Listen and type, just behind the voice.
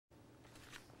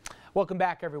Welcome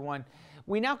back, everyone.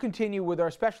 We now continue with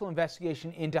our special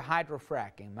investigation into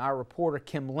hydrofracking. Our reporter,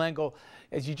 Kim Lengel,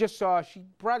 as you just saw, she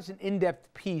brought us an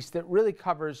in-depth piece that really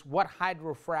covers what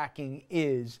hydrofracking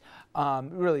is,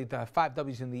 really the 5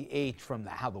 W's and the H, from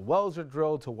how the wells are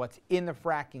drilled to what's in the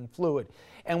fracking fluid.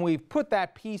 And we've put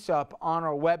that piece up on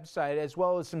our website, as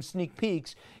well as some sneak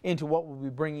peeks into what we'll be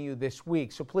bringing you this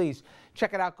week. So please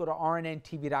check it out. Go to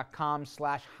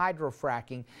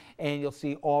rnntv.com/hydrofracking, and you'll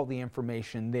see all the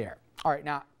information there. All right,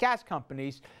 now, gas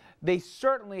companies, they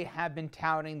certainly have been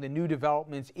touting the new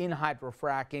developments in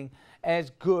hydrofracking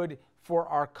as good for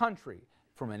our country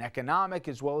from an economic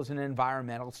as well as an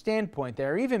environmental standpoint.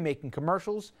 They're even making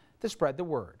commercials to spread the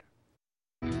word.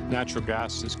 Natural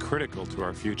gas is critical to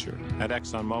our future. At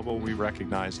ExxonMobil, we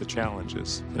recognize the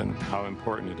challenges and how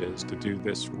important it is to do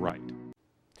this right.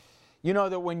 You know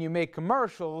that when you make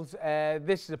commercials,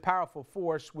 this is a powerful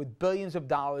force with billions of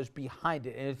dollars behind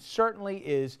it. And it certainly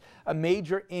is a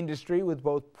major industry with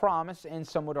both promise and,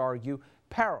 some would argue,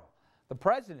 peril. The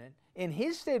president, in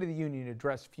his State of the Union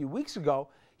address a few weeks ago,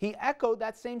 he echoed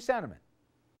that same sentiment.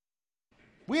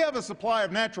 We have a supply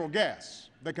of natural gas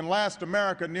that can last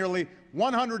America nearly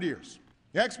 100 years.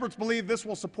 The experts believe this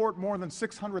will support more than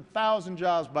 600,000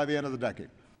 jobs by the end of the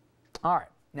decade. All right.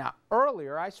 Now,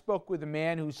 earlier I spoke with a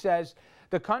man who says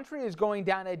the country is going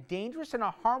down a dangerous and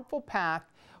a harmful path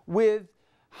with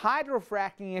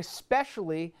hydrofracking,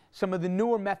 especially some of the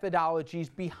newer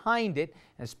methodologies behind it,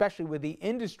 and especially with the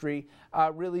industry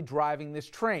really driving this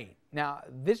train. Now,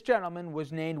 this gentleman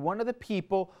was named one of the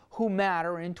people who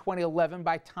matter in 2011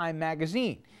 by Time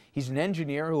magazine. He's an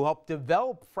engineer who helped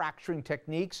develop fracturing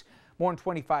techniques more than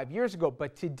 25 years ago,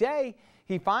 but today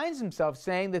he finds himself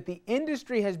saying that the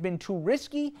industry has been too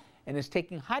risky and is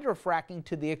taking hydrofracking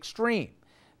to the extreme.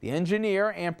 The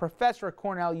engineer and professor at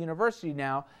Cornell University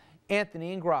now,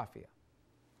 Anthony Ingraffia.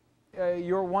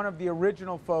 You're one of the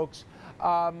original folks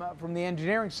from the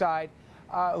engineering side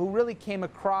who really came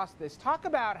across this. Talk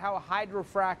about how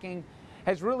hydrofracking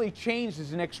has really changed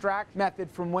as an extract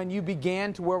method from when you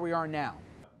began to where we are now.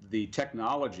 The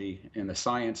technology and the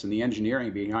science and the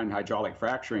engineering behind hydraulic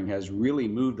fracturing has really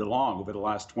moved along over the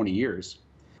last 20 years.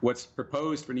 What's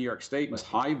proposed for New York State was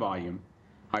high volume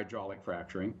hydraulic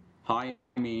fracturing. High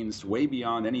means way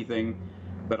beyond anything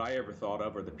that I ever thought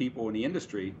of or the people in the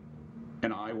industry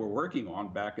and I were working on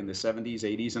back in the 70s,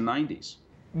 80s, and 90s.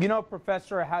 You know,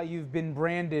 Professor, how you've been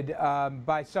branded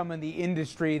by some in the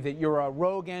industry that you're a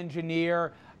rogue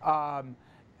engineer.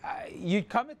 You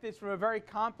come at this from a very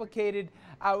complicated,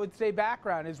 I would say,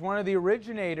 background as one of the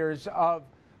originators of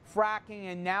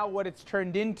fracking and now what it's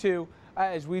turned into.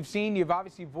 As we've seen, you've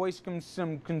obviously voiced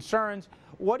some concerns.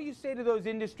 What do you say to those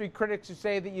industry critics who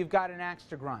say that you've got an axe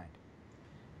to grind?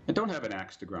 I don't have an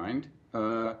axe to grind.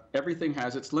 Everything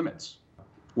has its limits.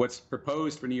 What's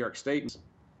proposed for New York State is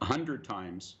 100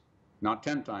 times, not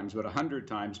 10 times, but 100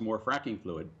 times more fracking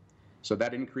fluid. So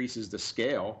that increases the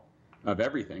scale of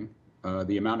everything.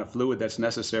 The amount of fluid that's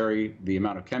necessary, the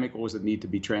amount of chemicals that need to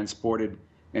be transported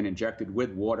and injected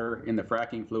with water in the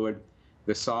fracking fluid,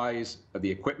 the size of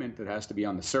the equipment that has to be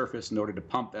on the surface in order to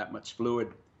pump that much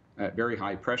fluid at very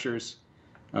high pressures,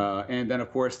 and then,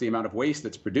 of course, the amount of waste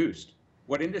that's produced.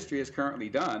 What industry has currently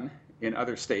done in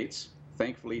other states,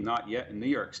 thankfully not yet in New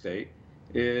York State,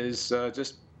 is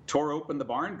just tore open the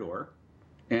barn door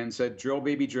and said, drill,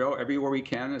 baby, drill, everywhere we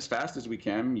can, as fast as we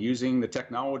can, using the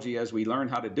technology as we learn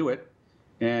how to do it,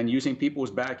 and using people's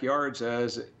backyards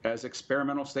as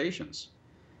experimental stations.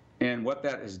 And what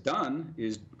that has done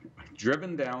is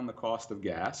driven down the cost of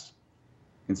gas.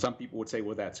 And some people would say,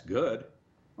 well, that's good.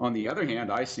 On the other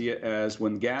hand, I see it as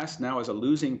when gas now is a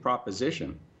losing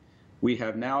proposition, we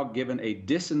have now given a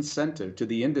disincentive to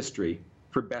the industry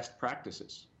for best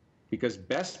practices, because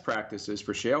best practices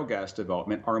for shale gas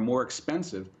development are more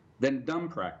expensive than dumb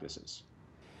practices.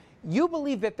 You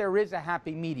believe that there is a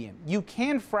happy medium. You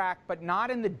can frack, but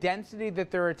not in the density that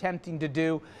they're attempting to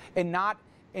do, and not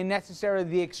in necessarily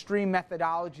the extreme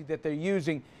methodology that they're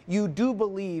using. You do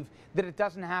believe that it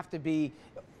doesn't have to be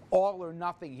all or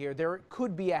nothing here. There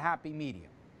could be a happy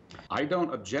medium. I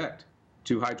don't object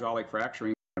to hydraulic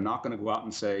fracturing. I'm not going to go out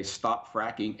and say stop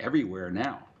fracking everywhere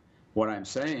now. What I'm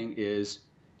saying is,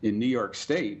 in New York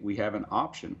State, we have an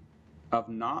option of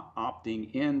not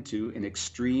opting into an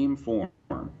extreme form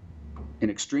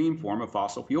of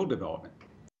fossil fuel development.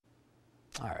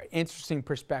 All right, interesting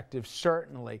perspective,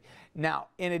 certainly. Now,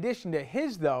 in addition to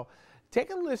his, though, Take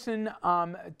a listen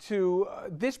to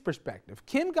this perspective.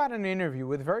 Kim got an interview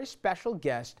with a very special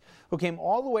guest who came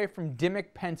all the way from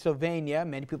Dimmock, Pennsylvania.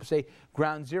 Many people say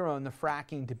ground zero in the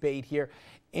fracking debate here.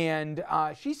 And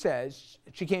she says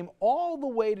she came all the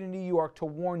way to New York to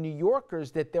warn New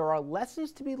Yorkers that there are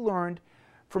lessons to be learned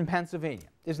from Pennsylvania.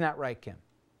 Isn't that right, Kim?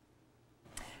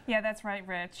 Yeah, that's right,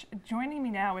 Rich. Joining me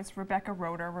now is Rebecca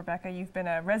Roeder. Rebecca, you've been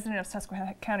a resident of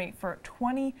Susquehanna County for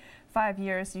 25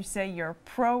 years. You say you're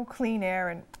pro-clean air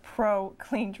and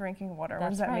pro-clean drinking water. What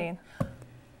does that mean?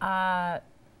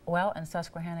 Well, in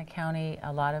Susquehanna County,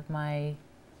 a lot of my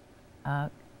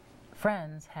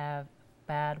friends have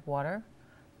bad water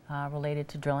related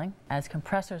to drilling. As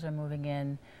compressors are moving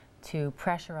in to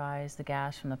pressurize the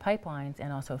gas from the pipelines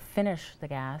and also finish the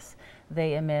gas,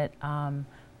 they emit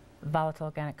volatile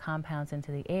organic compounds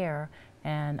into the air,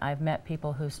 and I've met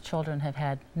people whose children have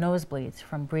had nosebleeds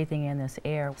from breathing in this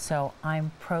air. So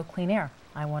I'm pro-clean air.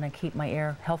 I want to keep my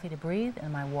air healthy to breathe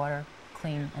and my water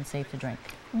clean and safe to drink.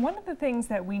 One of the things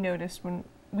that we noticed when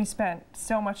we spent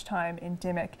so much time in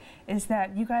Dimmock is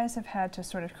that you guys have had to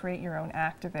sort of create your own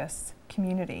activist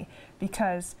community,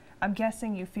 because I'm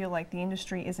guessing you feel like the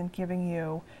industry isn't giving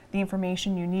you the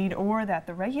information you need, or that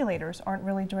the regulators aren't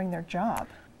really doing their job.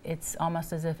 It's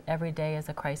almost as if every day is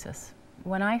a crisis.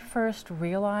 When I first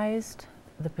realized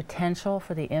the potential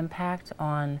for the impact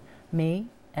on me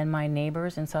and my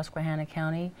neighbors in Susquehanna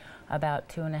County about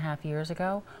 2.5 years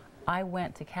ago, I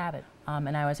went to Cabot,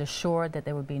 and I was assured that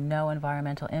there would be no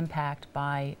environmental impact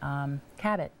by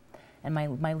Cabot. And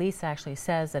my lease actually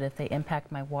says that if they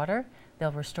impact my water,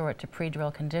 they'll restore it to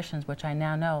pre-drill conditions, which I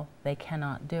now know they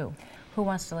cannot do. Who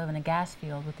wants to live in a gas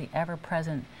field with the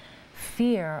ever-present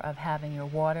fear of having your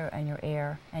water and your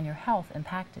air and your health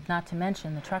impacted, not to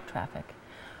mention the truck traffic?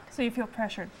 So you feel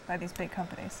pressured by these big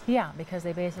companies? Yeah, because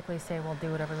they basically say, we'll do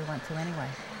whatever we want to anyway.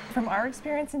 From our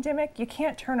experience in Dimmock, you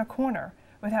can't turn a corner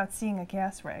without seeing a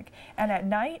gas rig. And at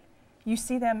night, you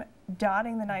see them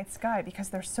dotting the night sky because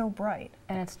they're so bright.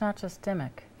 And it's not just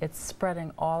Dimmock. It's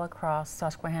spreading all across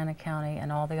Susquehanna County and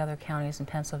all the other counties in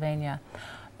Pennsylvania.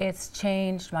 It's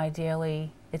changed my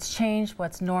daily, it's changed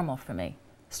what's normal for me.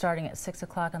 Starting at 6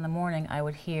 o'clock in the morning, I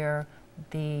would hear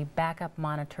the backup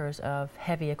monitors of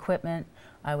heavy equipment.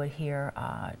 I would hear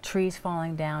trees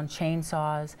falling down,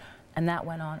 chainsaws, and that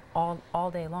went on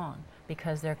all day long,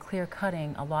 because they're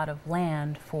clear-cutting a lot of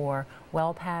land for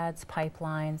well pads,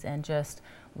 pipelines, and just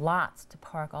lots to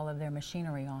park all of their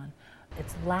machinery on.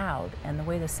 It's loud, and the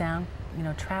way the sound,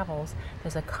 travels,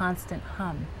 there's a constant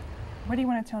hum. What do you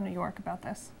want to tell New York about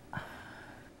this?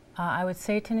 I would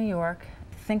say to New York,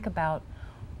 think about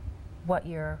what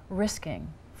you're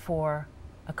risking for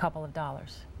a couple of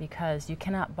dollars, because you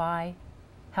cannot buy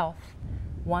health.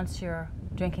 Once your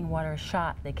drinking water is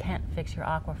shot, they can't fix your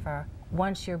aquifer.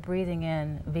 Once you're breathing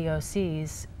in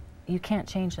VOCs, you can't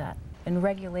change that. In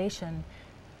regulation,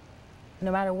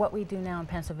 no matter what we do now in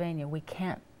Pennsylvania, we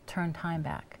can't turn time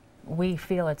back. We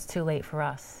feel it's too late for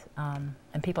us, and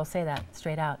people say that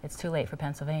straight out, it's too late for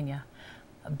Pennsylvania,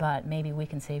 but maybe we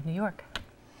can save New York.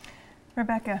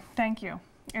 Rebecca, thank you.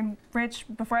 And Rich,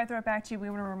 before I throw it back to you, we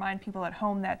want to remind people at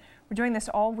home that we're doing this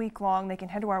all week long. They can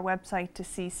head to our website to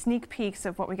see sneak peeks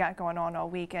of what we got going on all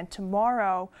week. And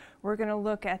tomorrow, we're going to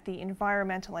look at the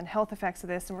environmental and health effects of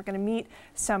this, and we're going to meet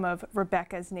some of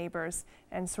Rebecca's neighbors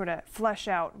and sort of flesh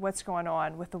out what's going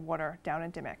on with the water down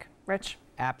in Dimmock. Rich?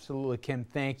 Absolutely, Kim,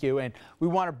 thank you. And we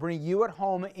want to bring you at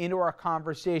home into our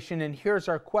conversation. And here's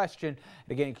our question.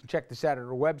 Again, you can check this out at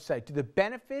our website. Do the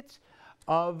benefits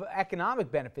of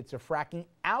economic benefits of fracking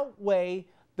outweigh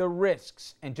the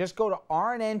risks? And just go to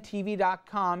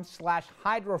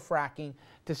rnntv.com/hydrofracking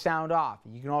to sound off.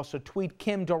 You can also tweet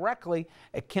Kim directly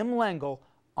at Kim Lengel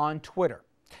on Twitter.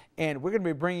 And we're going to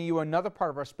be bringing you another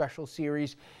part of our special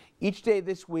series each day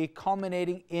this week,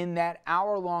 culminating in that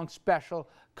hour-long special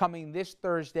coming this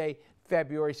Thursday,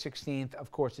 February 16th,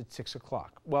 of course, at 6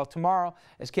 o'clock. Well, tomorrow,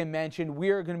 as Kim mentioned, we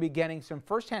are going to be getting some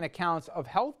firsthand accounts of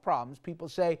health problems people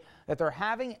say that they're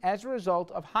having as a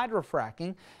result of hydrofracking.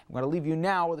 I'm going to leave you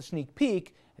now with a sneak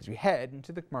peek as we head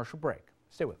into the commercial break.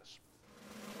 Stay with us.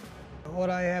 What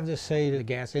I have to say to the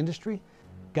gas industry,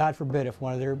 God forbid if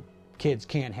one of their kids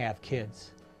can't have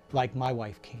kids, like my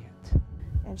wife can't.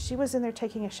 And she was in there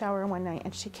taking a shower one night,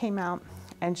 and she came out,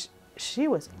 and she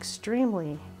was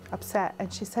extremely upset,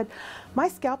 and she said, my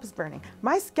scalp is burning.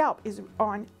 My scalp is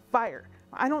on fire.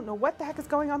 I don't know what the heck is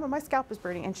going on, but my scalp is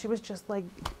burning. And she was just like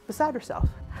beside herself.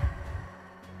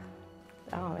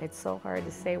 Oh, it's so hard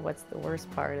to say what's the worst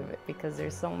part of it, because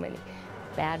there's so many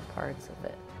bad parts of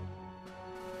it.